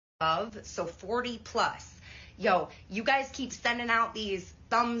of, so 40 plus. Yo, you guys keep sending out these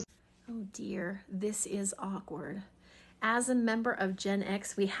thumbs. Oh dear, this is awkward. As a member of Gen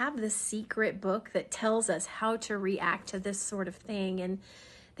X, we have this secret book that tells us how to react to this sort of thing, and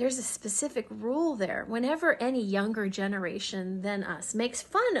there's a specific rule there. Whenever any younger generation than us makes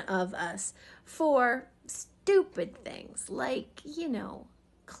fun of us for stupid things like, you know,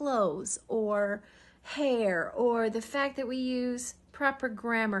 clothes or hair, or the fact that we use proper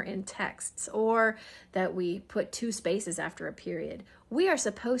grammar in texts, or that we put 2 spaces after a period, we are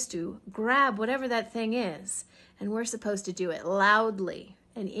supposed to grab whatever that thing is, and we're supposed to do it loudly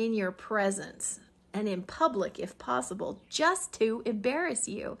and in your presence and in public if possible, just to embarrass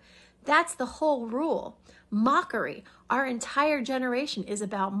you. That's the whole rule. Mockery. Our entire generation is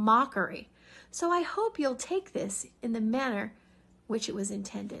about mockery. So I hope you'll take this in the manner which it was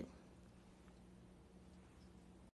intended.